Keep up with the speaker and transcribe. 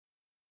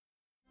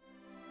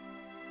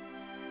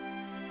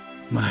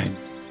My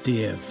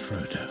dear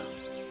Frodo,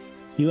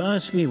 you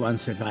asked me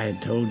once if I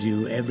had told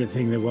you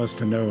everything there was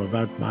to know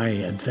about my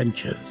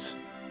adventures.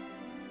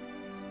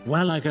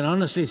 Well, I can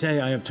honestly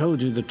say I have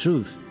told you the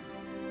truth.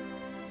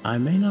 I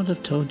may not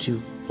have told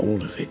you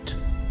all of it.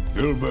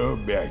 Bilbo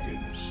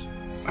Baggins.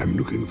 I'm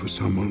looking for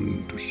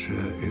someone to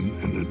share in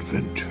an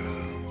adventure.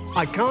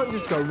 I can't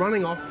just go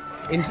running off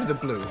into the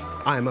blue.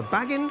 I am a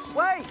Baggins.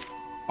 Wait!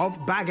 Of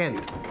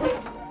Baggend.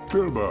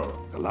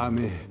 Bilbo, allow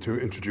me to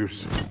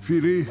introduce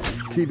Fili,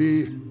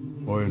 Kili,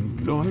 Oin,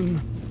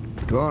 Loin,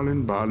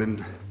 Dwarlin,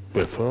 Balin,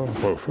 Biffa,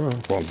 Boffa,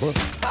 Bomba,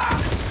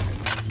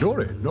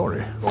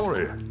 Nori,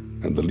 Ori,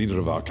 and the leader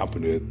of our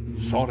company,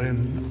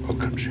 Thorin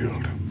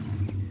Oakenshield.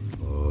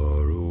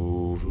 Far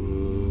over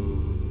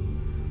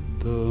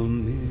the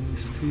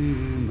misty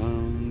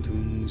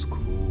mountains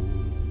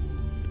cold,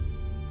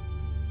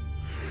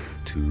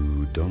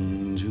 to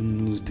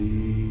dungeons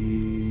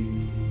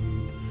deep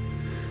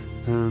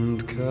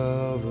and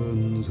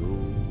caverns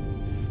old,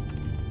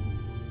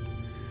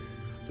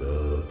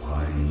 the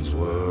pines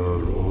were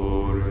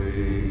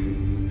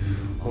roaring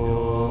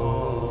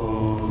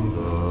on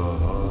the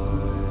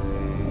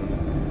height,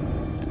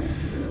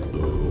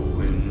 the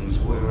winds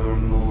were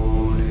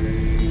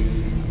moaning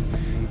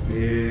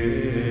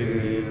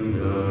in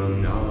the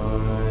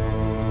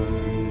night,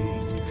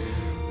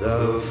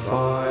 the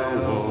fire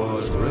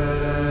was red,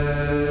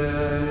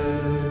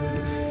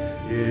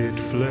 it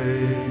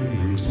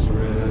flaming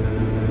spread,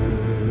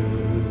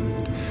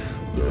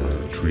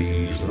 the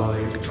trees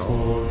like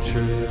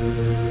torches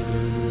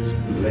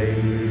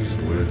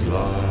blazed with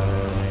light.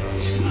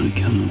 I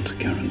cannot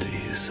guarantee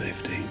his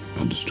safety.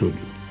 Understood.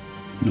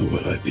 Nor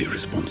will I be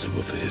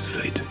responsible for his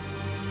fate.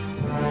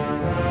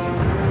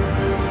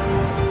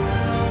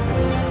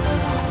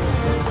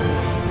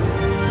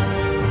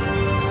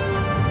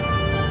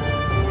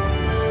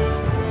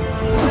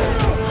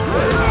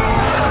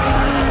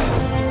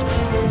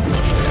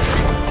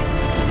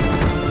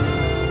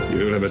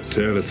 You'll have a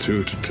tale or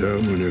two to tell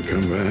when you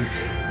come back.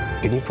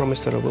 Can you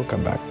promise that I will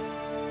come back?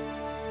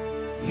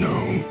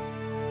 No.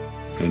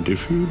 And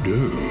if you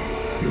do,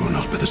 you will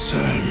not be the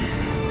same.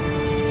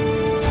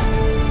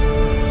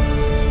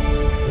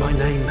 My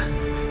name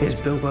is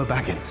Bilbo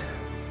Baggins.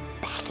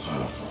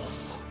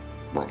 Bagginses.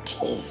 What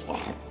is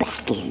a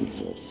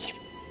Bagginses?